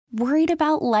Worried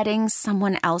about letting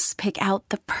someone else pick out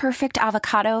the perfect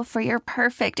avocado for your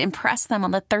perfect impress them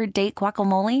on the third date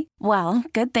guacamole? Well,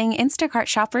 good thing Instacart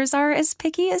shoppers are as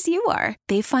picky as you are.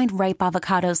 They find ripe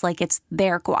avocados like it's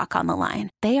their guac on the line.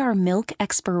 They are milk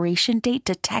expiration date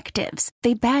detectives.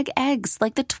 They bag eggs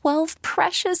like the 12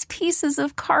 precious pieces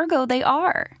of cargo they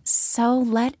are. So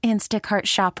let Instacart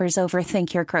shoppers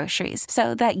overthink your groceries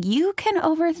so that you can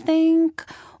overthink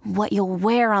what you'll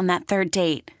wear on that third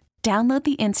date. Download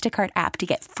the Instacart app to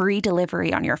get free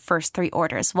delivery on your first 3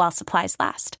 orders while supplies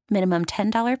last. Minimum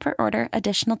 $10 per order.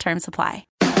 Additional terms apply.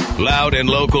 Loud and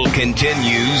Local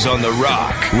continues on The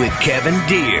Rock with Kevin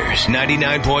Deers,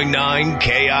 99.9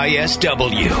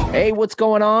 KISW. Hey, what's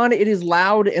going on? It is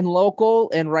Loud and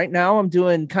Local, and right now I'm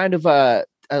doing kind of a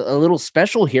little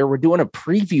special here. We're doing a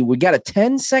preview. We got a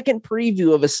 10-second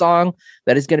preview of a song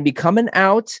that is going to be coming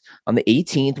out on the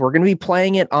 18th. We're going to be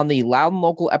playing it on the Loud and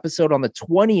Local episode on the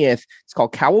 20th. It's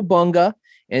called Cowabunga,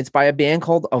 and it's by a band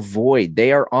called Avoid.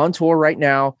 They are on tour right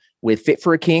now with Fit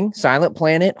for a King, Silent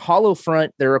Planet, Hollow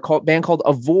Front. They're a band called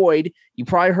Avoid. You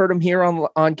probably heard them here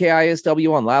on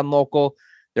KISW on Loud and Local.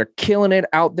 They're killing it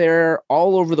out there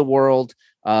all over the world.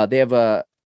 They have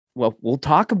well, we'll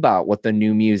talk about what the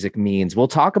new music means. We'll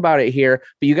talk about it here,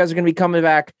 but you guys are going to be coming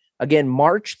back again,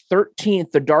 March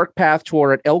 13th, the Dark Path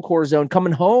tour at El Corazon,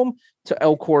 coming home to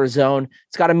El Corazon.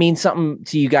 It's got to mean something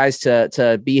to you guys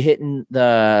to be hitting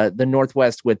the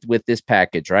Northwest with this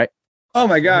package, right? Oh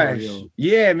my gosh.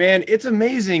 Yeah, man. It's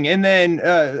amazing. And then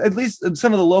at least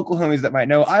some of the local homies that might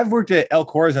know, I've worked at El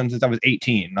Corazon since I was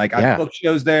 18. Like I've booked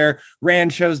shows there, ran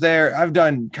shows there. I've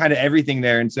done kind of everything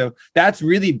there. And so that's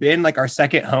really been like our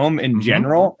second home in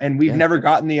general. And we've never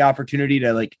gotten the opportunity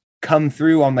to like come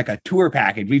through on like a tour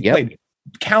package. We've played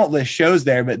countless shows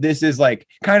there, but this is like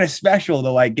kind of special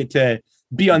to like get to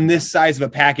be on this size of a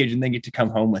package and then get to come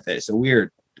home with it. So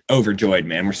we're overjoyed,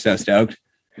 man. We're so stoked.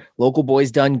 Local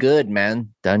boys done good,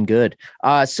 man. Done good.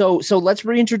 So let's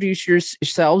reintroduce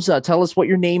yourselves. Tell us what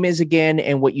your name is again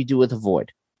and what you do with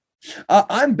Avoid.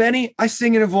 I'm Benny. I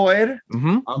sing in Avoid.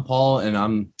 I'm Paul, and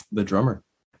I'm the drummer.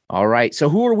 All right. So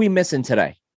who are we missing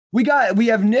today? We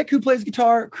have Nick who plays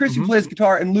guitar, Chris who plays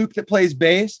guitar, and Luke that plays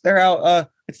bass. They're out.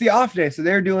 It's the off day, so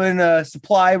they're doing a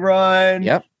supply run,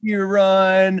 gear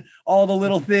run, all the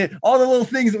little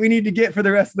things that we need to get for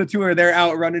the rest of the tour. They're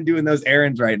out running, doing those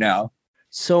errands right now.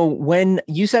 So when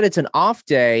you said it's an off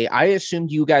day, I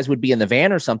assumed you guys would be in the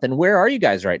van or something. Where are you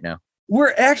guys right now?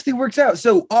 We're actually works out.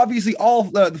 So obviously all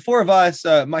the 4 of us,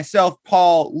 myself,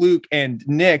 Paul, Luke, and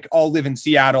Nick all live in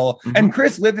Seattle. And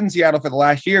Chris lived in Seattle for the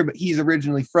last year, but he's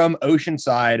originally from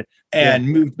Oceanside and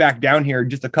moved back down here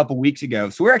just a couple weeks ago.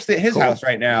 So we're actually at his house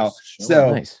right now.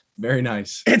 So nice. Very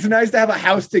nice. It's nice to have a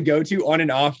house to go to on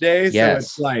an off day. So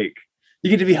it's like you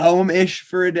get to be home-ish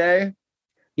for a day.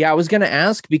 Yeah, I was going to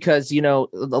ask because, a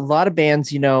lot of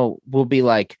bands, will be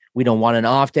like, we don't want an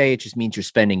off day. It just means you're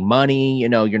spending money. You're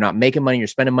not making money. You're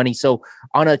spending money. So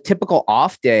on a typical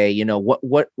off day,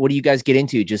 what do you guys get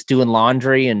into? Just doing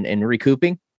laundry and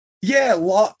recouping? Yeah,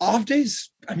 off days.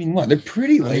 I mean, they're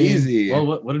pretty lazy.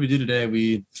 Well, what did we do today?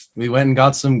 We went and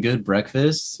got some good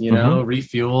breakfast,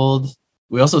 refueled.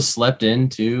 We also slept in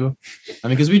too.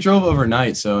 Because we drove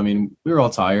overnight. So, we were all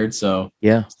tired. So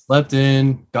slept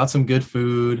in, got some good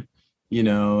food,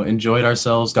 enjoyed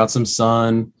ourselves, got some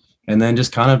sun, and then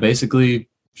just kind of basically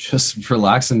just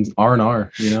relax and R&R,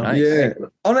 Yeah.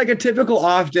 On like a typical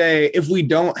off day, if we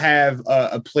don't have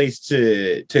a place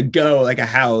to go, like a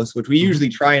house, which we usually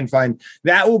try and find,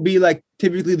 that will be like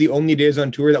typically the only days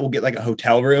on tour that we'll get like a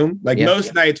hotel room. Like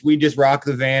most nights we just rock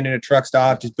the van in a truck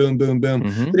stop, just boom, boom,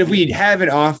 boom. But if we have an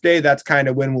off day, that's kind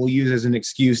of when we'll use as an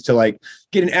excuse to like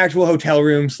get an actual hotel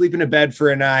room, sleep in a bed for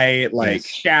a night, like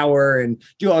shower and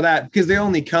do all that, because they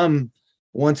only come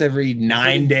once every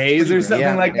 9 days or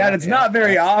something like that. It's not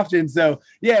very often. So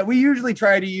we usually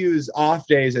try to use off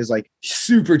days as like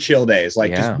super chill days,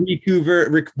 like just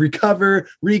recover,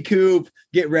 recoup,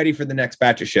 get ready for the next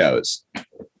batch of shows.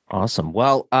 Awesome.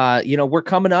 Well, we're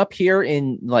coming up here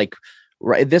in like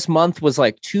this month was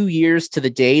like 2 years to the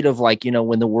date of like,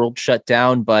 when the world shut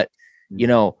down. But,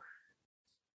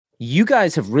 you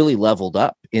guys have really leveled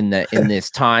up in this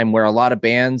time where a lot of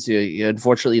bands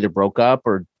unfortunately either broke up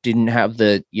or didn't have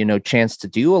the chance to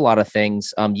do a lot of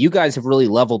things. You guys have really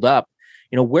leveled up.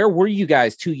 Where were you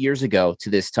guys 2 years ago to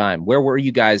this time? Where were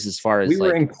you guys as far as we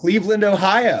were in Cleveland,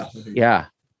 Ohio? Yeah,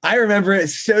 I remember it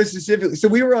so specifically. So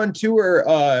we were on tour.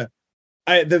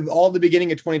 The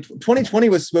beginning of 2020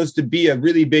 was supposed to be a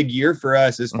really big year for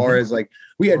us as far as like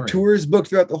we had tours booked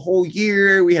throughout the whole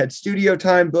year. We had studio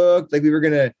time booked. Like we were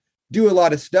gonna do a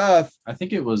lot of stuff. I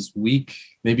think it was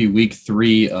maybe week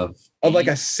 3 of of like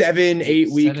a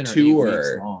 7-8 week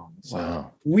tour. Long, so.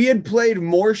 Wow. We had played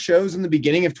more shows in the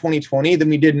beginning of 2020 than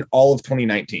we did in all of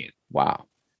 2019. Wow.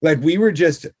 Like we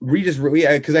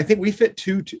because I think we fit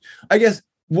I guess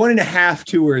 1.5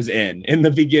 tours in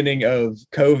the beginning of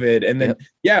COVID. And then,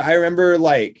 I remember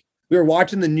like we were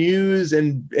watching the news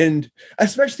and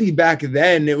especially back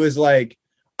then it was like,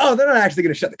 oh, they're not actually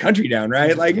going to shut the country down,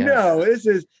 right? Like, no, this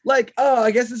is like, oh, I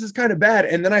guess this is kind of bad.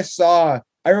 And then I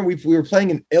remember we were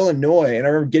playing in Illinois and I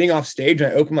remember getting off stage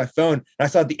and I opened my phone and I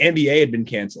saw that the NBA had been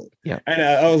canceled. Yeah. And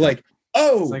I was like,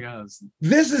 oh,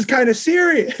 this is kind of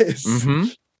serious.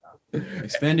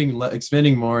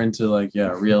 Expanding more into like,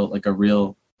 a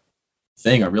real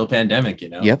thing, a real pandemic, you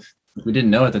know? Yep. We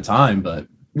didn't know at the time, but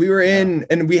we were in,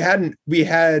 and we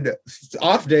had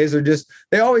off days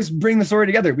they always bring the story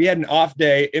together. We had an off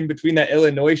day in between that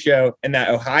Illinois show and that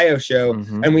Ohio show.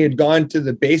 And we had gone to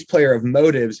the bass player of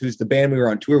Motives, who's the band we were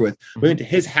on tour with. We went to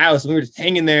his house and we were just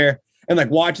hanging there and like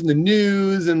watching the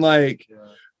news. And like,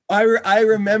 I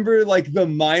remember like the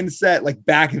mindset like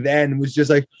back then was just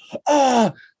like,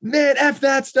 oh man, F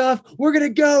that stuff. We're going to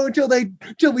go until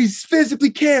we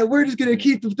physically can't. We're just going to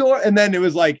keep the door. And then it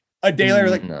was like, a day later,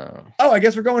 like, oh, I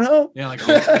guess we're going home. Yeah, like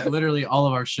literally all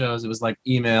of our shows, it was like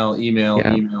email.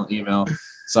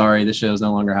 Sorry, the show is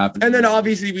no longer happening. And then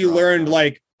obviously we learned,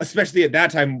 like, especially at that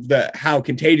time, how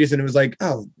contagious. And it was like,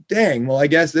 oh, dang. Well, I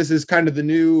guess this is kind of the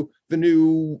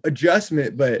new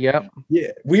adjustment. But yeah,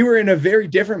 we were in a very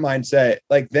different mindset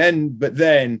like then. But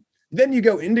then you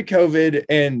go into COVID,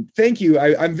 and thank you.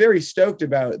 I'm very stoked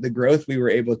about the growth we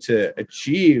were able to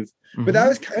achieve. But that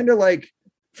was kind of like,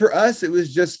 for us, it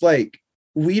was just like,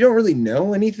 we don't really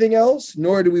know anything else,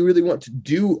 nor do we really want to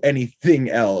do anything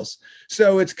else.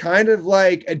 So it's kind of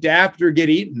like adapt or get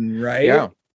eaten, right? Yeah.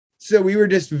 So we were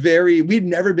just we'd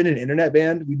never been an internet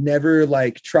band. We'd never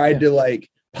like tried to like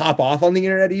pop off on the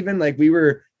internet even. Like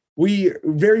we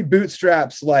very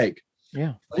bootstraps, like,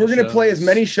 we're going to play as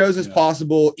many shows as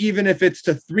possible, even if it's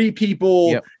to 3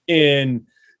 people in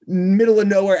middle of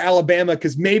nowhere, Alabama,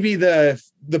 because maybe the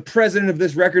president of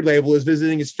this record label is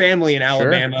visiting his family in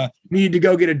Alabama. We need to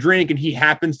go get a drink, and he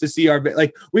happens to see our,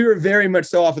 like, we were very much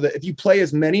so off of that. If you play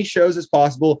as many shows as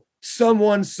possible,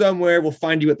 someone somewhere will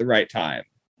find you at the right time.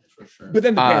 For sure. But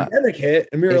then the pandemic hit,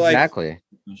 and we were like,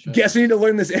 guess we need to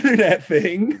learn this internet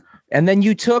thing. And then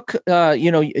you took,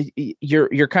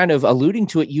 you're kind of alluding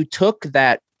to it. You took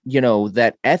that,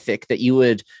 that ethic that you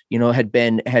had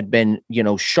been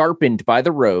sharpened by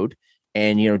the road,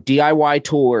 and, DIY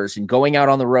tours and going out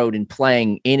on the road and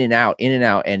playing in and out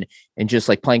and just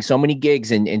like playing so many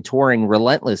gigs and touring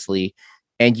relentlessly.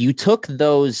 And you took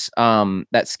those,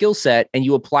 that skill set, and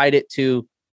you applied it to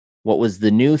what was the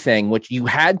new thing, which you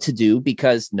had to do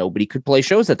because nobody could play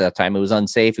shows at that time. It was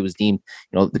unsafe. It was deemed,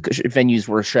 the venues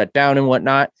were shut down and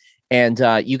whatnot. And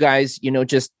you guys,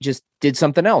 just did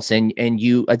something else, and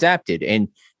you adapted, and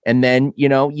then,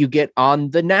 you get on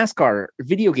the NASCAR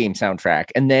video game soundtrack,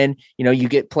 and then, you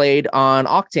get played on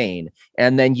Octane,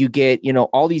 and then you get,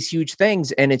 all these huge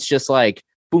things. And it's just like,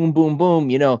 boom, boom,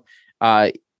 boom,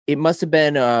 it must've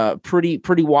been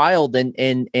pretty wild.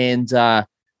 And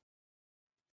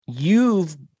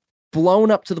you've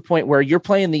blown up to the point where you're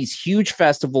playing these huge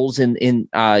festivals in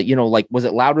like, was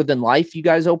it Louder Than Life you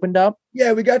guys opened up?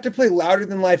 Yeah, we got to play Louder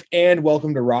Than Life and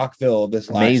Welcome to Rockville this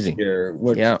last year.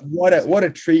 What a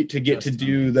treat to get to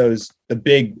do the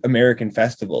big American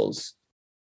festivals.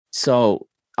 So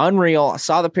unreal. I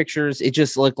saw the pictures. It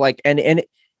just looked like, and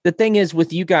the thing is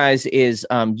with you guys is,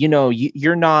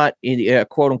 you're not a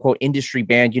quote unquote industry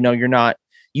band.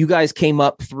 You guys came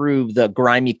up through the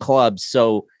grimy clubs,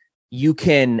 so you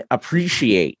can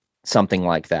appreciate something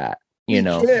like that,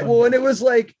 Yeah, well, and it was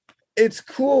like, it's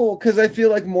cool because I feel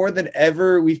like more than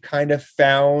ever, we've kind of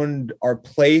found our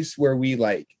place where we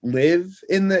like live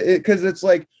because it's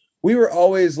like, we were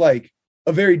always like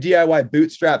a very DIY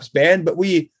bootstraps band, but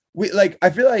we like, I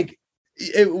feel like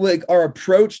our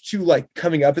approach to like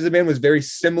coming up as a band was very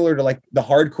similar to like the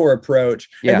hardcore approach.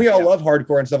 And we all love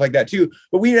hardcore and stuff like that too,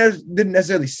 but we didn't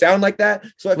necessarily sound like that.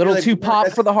 So I little too pop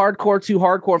for the hardcore, too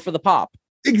hardcore for the pop.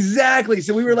 Exactly.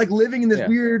 So we were like living in this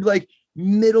weird, like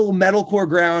middle metalcore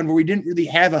ground where we didn't really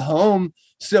have a home.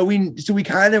 So we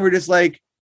kind of were just like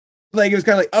it was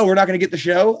kind of like, oh, we're not going to get the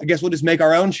show. I guess we'll just make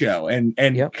our own show and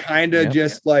kind of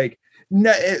just like,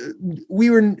 no,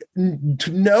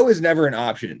 no is never an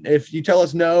option. If you tell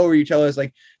us no, or you tell us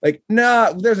like,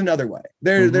 nah, there's another way.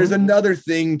 There's another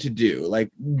thing to do. Like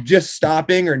just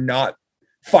stopping or not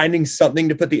finding something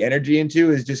to put the energy into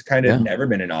has just kind of never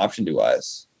been an option to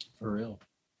us. For real.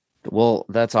 Well,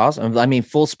 that's awesome. I mean,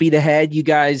 full speed ahead. You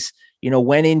guys,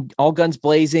 went in all guns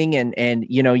blazing, and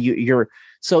you're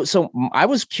So I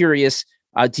was curious,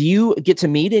 do you get to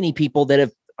meet any people that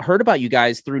have heard about you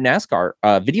guys through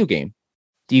NASCAR video game?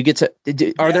 Do you get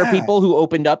to, are there people who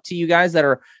opened up to you guys that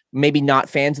are maybe not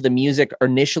fans of the music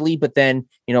initially, but then,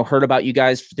 heard about you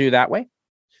guys through that way?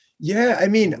 Yeah. I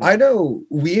mean, I know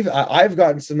I've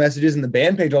gotten some messages in the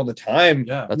band page all the time.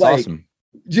 Yeah. That's awesome.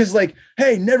 Just like,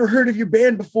 hey, never heard of your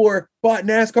band before, bought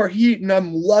NASCAR Heat, and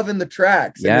I'm loving the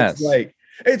tracks. Yes. And it's like,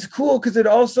 it's cool because it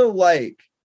also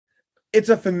it's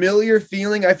a familiar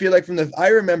feeling. I feel like I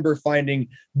remember finding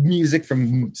music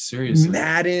from seriously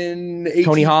Madden,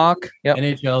 Tony Hawk,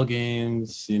 NHL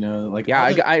games,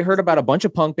 I heard about a bunch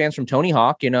of punk bands from Tony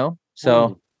Hawk,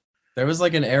 so there was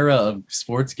like an era of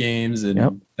sports games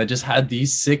and that just had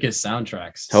these sickest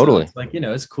soundtracks. Totally. So it's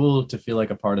it's cool to feel like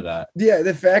a part of that. Yeah.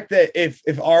 The fact that if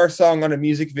our song on a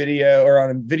music video or on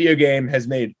a video game has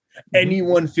made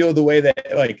anyone feel the way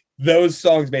that those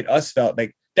songs made us felt,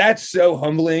 that's so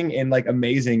humbling and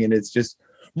amazing. And it's just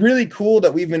really cool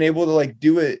that we've been able to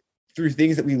do it through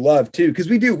things that we love too. Cause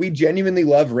we genuinely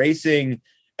love racing,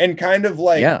 and kind of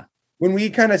when we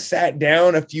kind of sat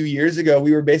down a few years ago,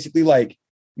 we were basically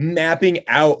mapping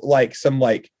out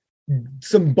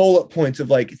some bullet points of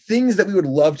things that we would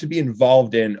love to be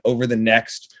involved in over the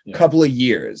next couple of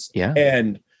years. Yeah.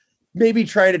 And maybe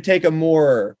try to take a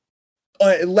more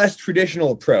less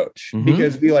traditional approach,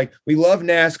 because we love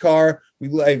NASCAR. We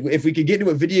if we could get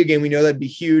into a video game, we know that'd be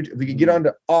huge. If we could get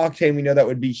onto Octane, we know that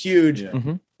would be huge.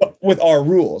 But with our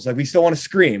rules, we still want to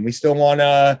scream, we still want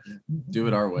to do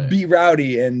it our way, be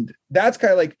rowdy, and that's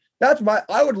kind of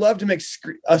I would love to make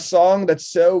a song that's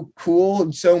so cool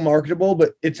and so marketable,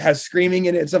 but it has screaming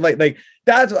in it and stuff like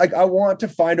that's I want to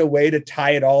find a way to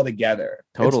tie it all together.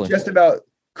 Totally, it's just about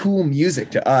cool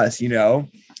music to us,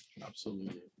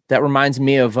 Absolutely. That reminds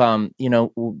me of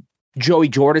Joey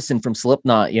Jordison from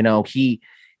Slipknot.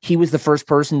 He was the first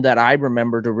person that I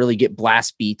remember to really get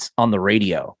blast beats on the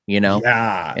radio.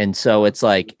 Yeah. And so it's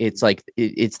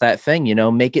that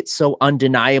thing. Make it so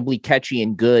undeniably catchy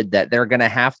and good that they're gonna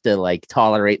have to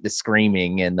tolerate the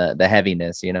screaming and the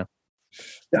heaviness. Yeah.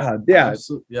 Yeah.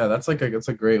 That's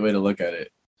a great way to look at it.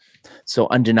 So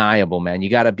undeniable, man. You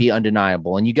got to be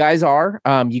undeniable, and you guys are.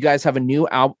 You guys have a new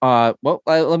album.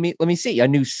 Let me see, a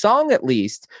new song at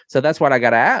least. So that's what I got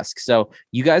to ask. So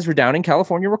you guys were down in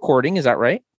California recording, is that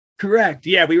right? Correct.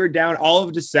 Yeah, we were down all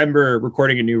of December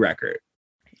recording a new record.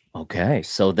 Okay,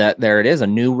 so there it is, a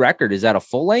new record. Is that a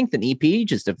full length, an EP,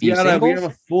 just a few singles? We have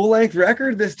a full length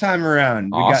record this time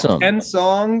around. Awesome. We got 10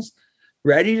 songs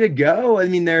ready to go. I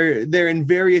mean, they're in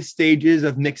various stages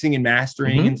of mixing and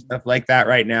mastering and stuff like that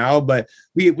right now, but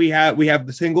we have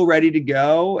the single ready to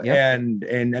go. And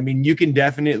I mean, you can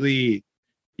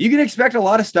expect a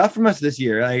lot of stuff from us this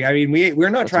year. We're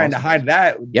not trying to hide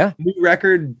that. Yeah. New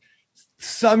record,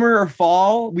 summer or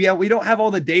fall. We don't have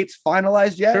all the dates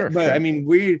finalized yet, but I mean,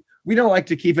 we don't like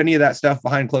to keep any of that stuff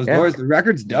behind closed doors. The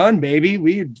record's done, baby.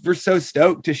 We're so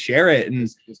stoked to share it, and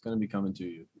it's going to be coming to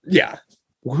you. Yeah.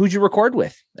 Who'd you record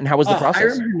with, and how was the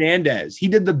process? Hiram Hernandez. He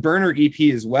did the Burner EP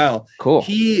as well. Cool.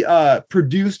 He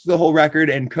produced the whole record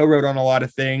and co-wrote on a lot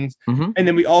of things. And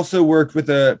then we also worked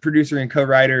with a producer and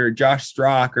co-writer, Josh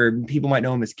Strock, or people might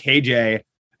know him as KJ.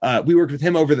 We worked with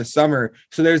him over the summer.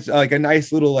 So there's a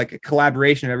nice little a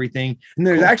collaboration of everything. And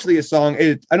there's actually a song,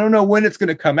 I don't know when it's going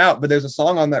to come out, but there's a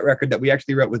song on that record that we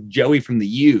actually wrote with Joey from The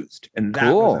Used. And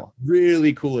that was a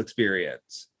really cool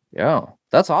experience. Yeah,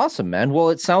 that's awesome, man. Well,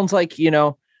 it sounds like,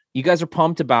 you guys are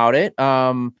pumped about it.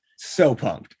 So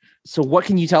pumped. So what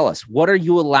can you tell us? What are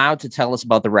you allowed to tell us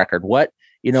about the record? What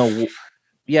can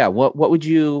you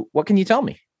tell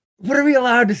me? What are we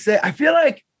allowed to say? I feel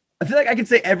like I can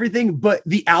say everything but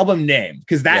the album name,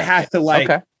 because that has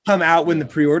to come out when the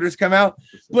pre-orders come out.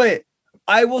 But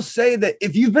I will say that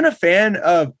if you've been a fan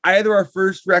of either our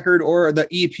first record or the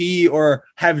EP, or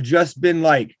have just been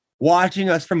watching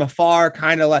us from afar,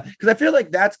 kind of because I feel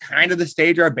like that's kind of the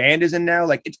stage our band is in now.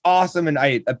 It's awesome, and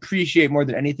I appreciate more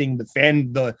than anything the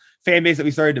fan base that we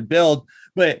started to build.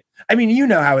 But I mean, you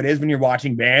know how it is when you're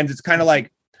watching bands. It's kind of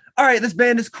all right, this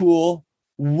band is cool.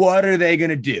 What are they going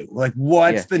to do?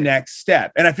 What's the next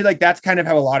step? And I feel like that's kind of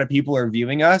how a lot of people are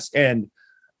viewing us. And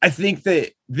I think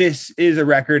that this is a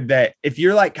record that if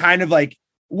you're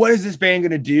what is this band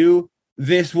going to do?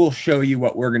 This will show you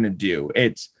what we're going to do.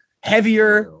 It's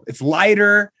heavier, it's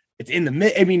lighter, it's in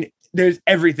the I mean, there's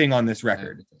everything on this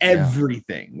record.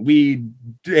 Everything. We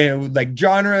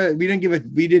genre, we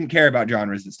didn't care about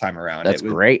genres this time around. That's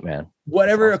great, man.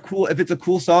 Whatever if it's a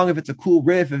cool song, if it's a cool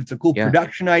riff, if it's a cool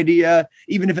production idea,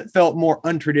 even if it felt more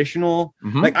untraditional.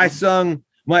 I sung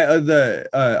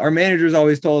our managers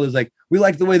always told us we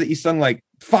like the way that you sung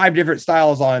 5 different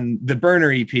styles on the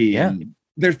Burner EP. And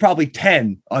there's probably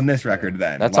 10 on this record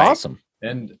then. That's awesome.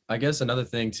 And I guess another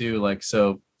thing too, like,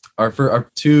 so our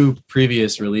two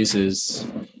previous releases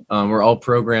were all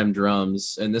programmed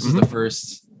drums, and this is the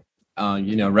first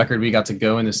record we got to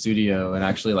go in the studio and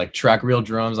actually like track real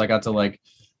drums. I got to like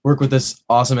work with this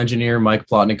awesome engineer, Mike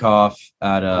Plotnikoff,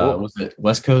 at was it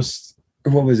West Coast?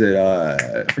 What was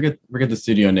it? Forget the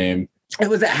studio name. It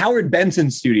was at Howard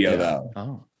Benson's studio though.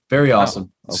 Oh, very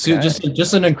awesome. Oh, okay. So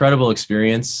just an incredible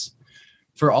experience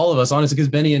for all of us, honestly, because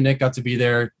Benny and Nick got to be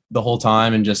there the whole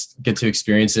time and just get to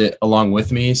experience it along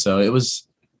with me. So it's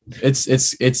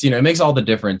it makes all the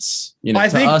difference, to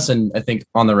us, and I think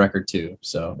on the record too.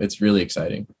 So it's really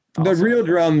exciting. The real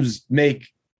drums make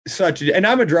and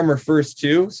I'm a drummer first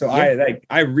too. So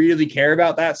I really care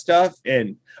about that stuff.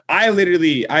 And I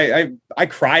literally, I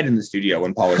cried in the studio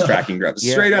when Paul was tracking drums,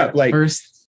 straight up. Like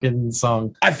first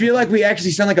song. I feel like we actually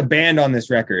sound like a band on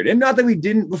this record, and not that we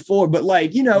didn't before, but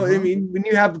like, I mean, when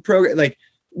you have the program, like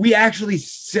we actually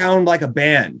sound like a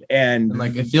band, and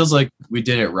like, it feels like we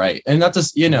did it right. And not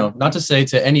to say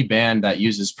to any band that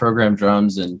uses programmed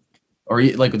drums or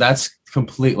like that's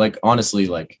complete, like, honestly,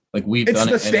 like we've done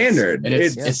it. It's the standard. And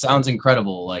it sounds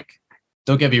incredible. Like,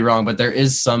 don't get me wrong, but there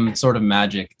is some sort of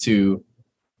magic to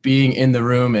being in the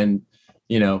room, and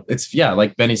it's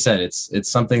like Benny said, it's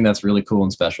something that's really cool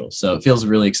and special. So it feels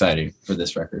really exciting for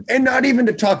this record. And not even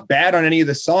to talk bad on any of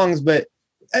the songs, but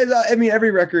I mean,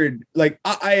 every record, like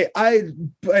I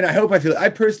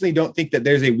personally don't think that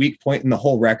there's a weak point in the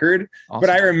whole record. Awesome. But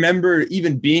I remember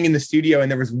even being in the studio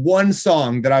and there was one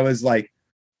song that I was like,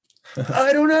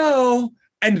 I don't know.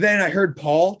 And then I heard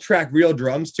Paul track real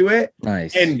drums to it.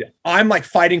 Nice. And I'm like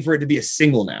fighting for it to be a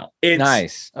single now. It's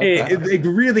nice. Okay. It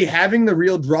really having the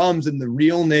real drums and the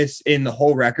realness in the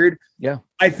whole record. Yeah.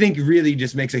 I think really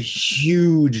just makes a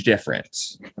huge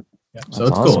difference. Yeah. So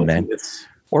it's awesome, cool, man. It's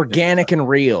organic and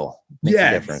real. Makes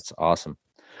a difference. Awesome.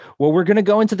 Well, we're going to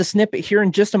go into the snippet here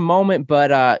in just a moment,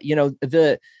 but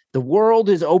the world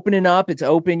is opening up. It's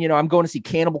open. I'm going to see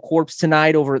Cannibal Corpse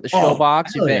tonight over at the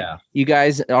Showbox. You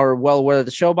guys are well aware of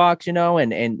the Showbox,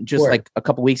 and just like a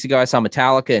couple weeks ago, I saw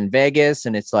Metallica in Vegas,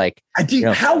 and it's like,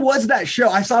 how was that show?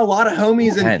 I saw a lot of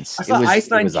homies, and I saw Ice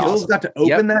Nine Kills got to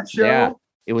open that show. Yeah,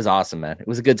 it was awesome, man. It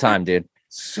was a good time, dude.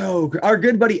 So our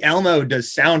good buddy Elmo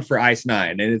does sound for Ice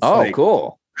Nine, and it's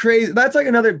cool, crazy. That's like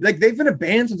another, like, they've been a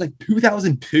band since like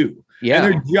 2002. Yeah,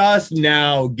 and they're just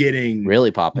now getting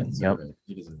really popping. Yep.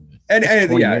 And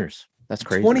 20 years. That's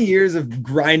crazy. 20 years of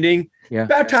grinding. Yeah.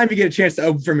 About time you get a chance to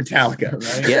open for Metallica.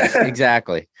 Right? Yes,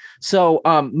 exactly. So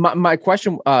my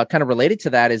question kind of related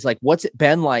to that is like, what's it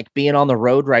been like being on the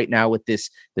road right now with this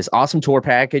awesome tour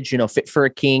package, Fit for a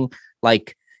King,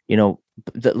 like,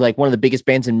 like one of the biggest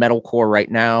bands in metalcore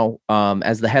right now,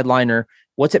 as the headliner.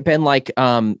 What's it been like?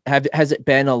 Has it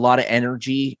been a lot of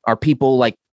energy? Are people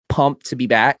like pumped to be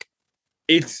back?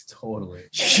 It's totally.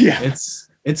 Yeah.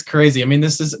 It's crazy. I mean,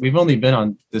 we've only been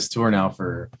on this tour now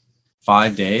for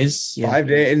 5 days. 5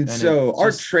 days. And so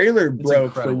our trailer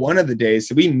broke for one of the days.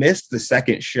 So we missed the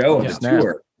second show of the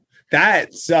tour.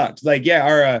 That sucked. Like,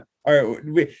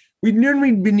 we knew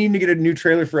we'd been needing to get a new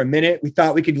trailer for a minute. We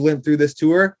thought we could limp through this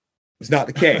tour. It's not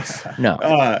the case.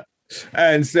 No.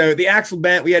 And so the axle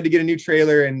bent, we had to get a new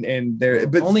trailer, and there,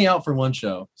 but only out for one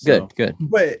show. So. Good.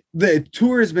 But the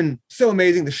tour has been so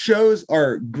amazing. The shows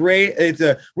are great.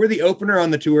 We're the opener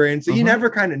on the tour, and so you never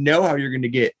kind of know how you're going to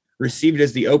get received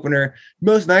as the opener.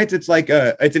 Most nights it's like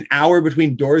it's an hour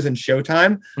between doors and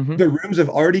showtime. The rooms have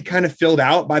already kind of filled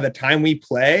out by the time we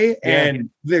play, and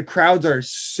the crowds are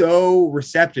so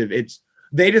receptive.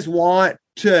 They just want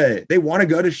to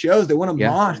go to shows. They want to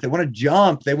mosh. They want to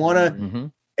jump. They want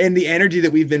to. And the energy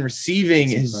that we've been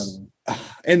receiving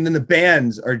and then the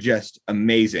bands are just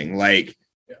amazing. Like,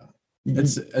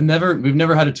 we've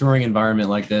never had a touring environment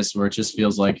like this where it just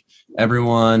feels like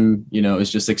everyone,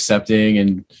 is just accepting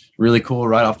and really cool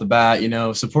right off the bat,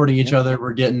 supporting each other.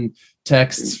 We're getting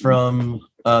texts from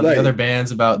the other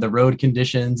bands about the road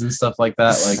conditions and stuff like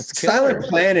that. Like, Silent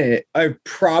Planet are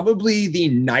probably the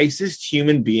nicest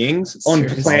human beings on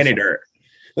planet Earth.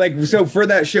 Like, so for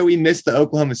that show, we missed the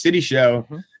Oklahoma City show,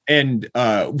 and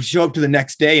we show up to the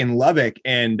next day in Lubbock,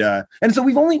 and so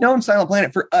we've only known Silent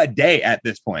Planet for a day at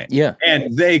this point. Yeah,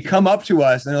 and they come up to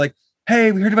us and they're like,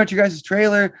 "Hey, we heard about your guys'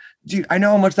 trailer, dude. I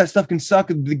know how much that stuff can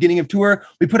suck at the beginning of tour.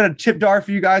 We put out a tip jar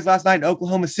for you guys last night in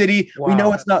Oklahoma City. Wow. We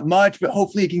know it's not much, but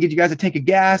hopefully it can get you guys a tank of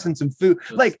gas and some food."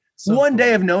 Like, so one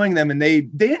day of knowing them, and they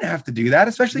didn't have to do that,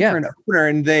 especially for an opener,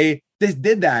 and they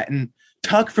did that. And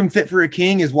Tuck from Fit for a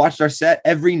King has watched our set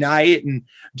every night and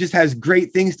just has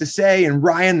great things to say. And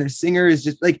Ryan, their singer, is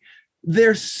just like,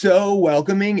 they're so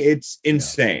welcoming. It's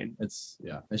insane. It's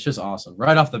just awesome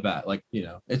right off the bat. Like,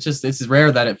 it's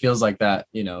rare that it feels like that,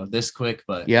 this quick,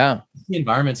 but the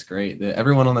environment's great.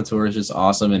 Everyone on the tour is just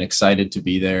awesome and excited to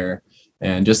be there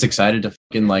and just excited to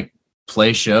fucking like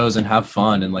play shows and have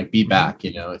fun and like be back,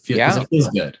 it feels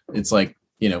good. It's like,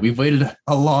 we've waited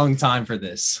a long time for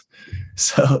this.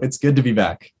 So it's good to be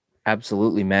back.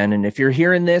 Absolutely, man. And if you're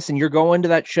hearing this and you're going to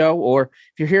that show, or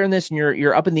if you're hearing this and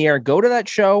you're up in the air, go to that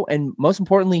show. And most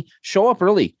importantly, show up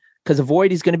early, because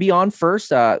Avoid is going to be on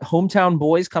first. Hometown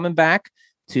Boys coming back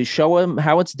to show him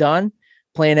how it's done,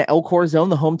 playing at El Corazon,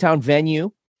 the hometown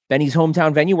venue. Benny's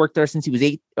hometown venue, worked there since he was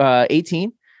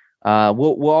 18.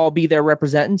 We'll all be there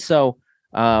representing. So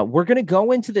we're going to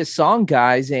go into this song,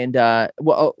 guys. And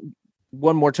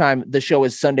one more time, the show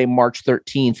is Sunday, March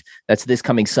 13th. That's this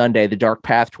coming Sunday. The Dark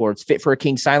Path Towards Fit for a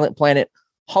King, Silent Planet,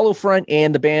 Hollow Front,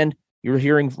 and the band you're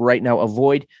hearing right now,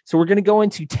 Avoid. So we're going to go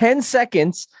into 10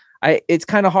 seconds. It's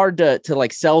kind of hard to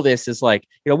like sell this as like,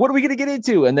 what are we going to get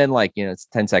into? And then like, it's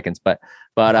 10 seconds, but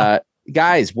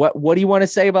guys, what do you want to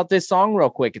say about this song real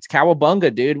quick? It's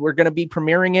Cowabunga, dude. We're going to be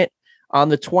premiering it on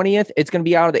the 20th. It's going to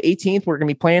be out on the 18th. We're going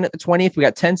to be playing it the 20th. We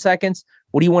got 10 seconds.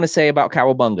 What do you want to say about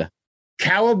Cowabunga?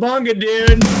 Cowabunga,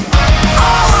 dude.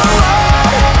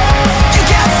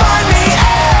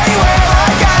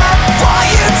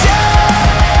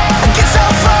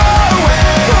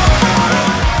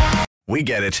 We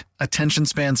get it. Attention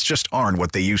spans just aren't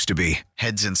what they used to be.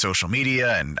 Heads in social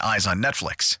media and eyes on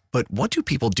Netflix. But what do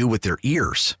people do with their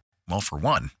ears? Well, for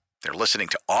one, they're listening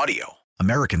to audio.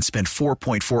 Americans spend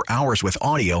 4.4 hours with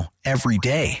audio every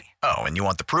day. Oh, and you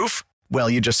want the proof? Well,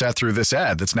 you just sat through this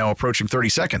ad that's now approaching 30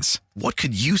 seconds. What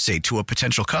could you say to a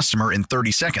potential customer in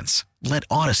 30 seconds? Let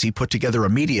Odyssey put together a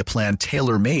media plan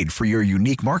tailor-made for your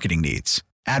unique marketing needs.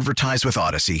 Advertise with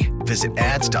Odyssey. Visit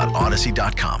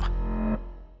ads.odyssey.com.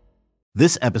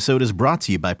 This episode is brought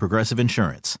to you by Progressive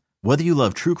Insurance. Whether you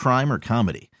love true crime or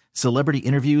comedy, celebrity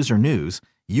interviews or news,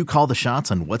 you call the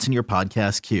shots on what's in your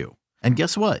podcast queue. And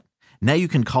guess what? Now you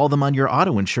can call them on your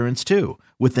auto insurance too,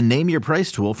 with the Name Your Price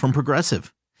tool from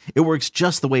Progressive. It works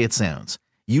just the way it sounds.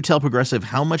 You tell Progressive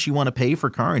how much you want to pay for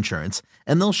car insurance,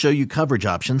 and they'll show you coverage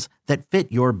options that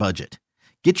fit your budget.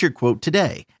 Get your quote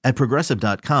today at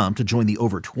Progressive.com to join the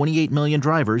over 28 million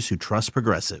drivers who trust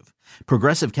Progressive.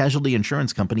 Progressive Casualty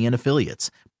Insurance Company and Affiliates.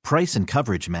 Price and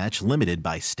coverage match limited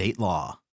by state law.